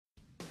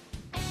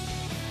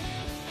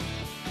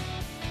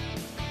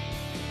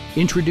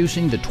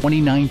Introducing the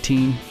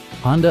 2019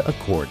 Honda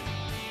Accord.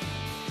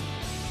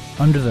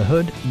 Under the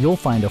hood, you'll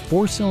find a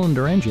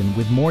 4-cylinder engine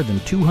with more than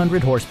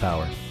 200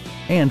 horsepower.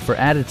 And for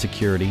added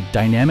security,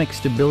 dynamic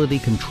stability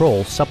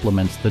control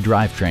supplements the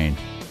drivetrain.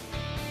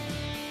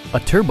 A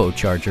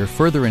turbocharger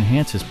further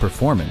enhances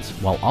performance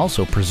while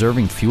also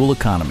preserving fuel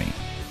economy.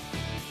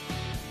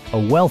 A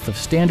wealth of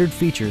standard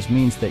features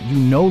means that you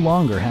no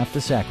longer have to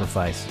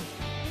sacrifice,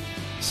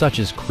 such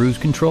as cruise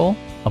control,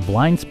 a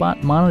blind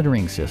spot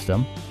monitoring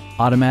system,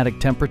 automatic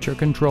temperature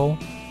control,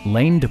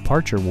 lane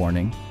departure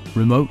warning,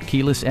 remote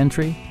keyless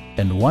entry,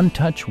 and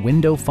one-touch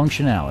window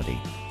functionality.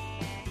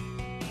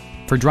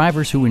 For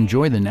drivers who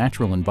enjoy the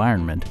natural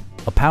environment,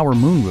 a power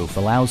moonroof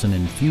allows an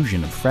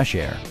infusion of fresh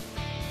air.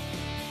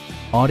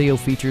 Audio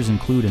features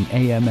include an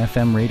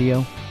AM/FM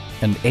radio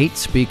and 8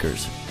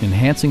 speakers,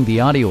 enhancing the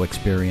audio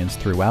experience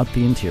throughout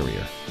the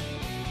interior.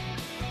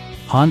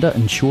 Honda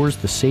ensures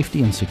the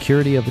safety and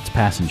security of its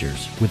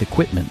passengers with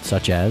equipment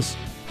such as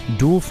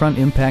dual front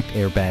impact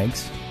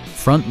airbags,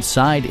 front and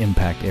side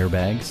impact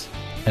airbags,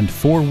 and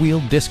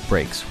 4-wheel disc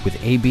brakes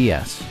with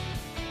ABS.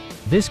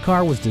 This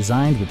car was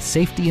designed with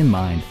safety in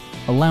mind,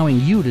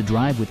 allowing you to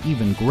drive with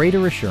even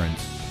greater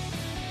assurance.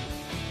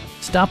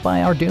 Stop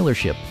by our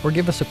dealership or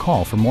give us a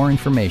call for more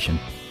information.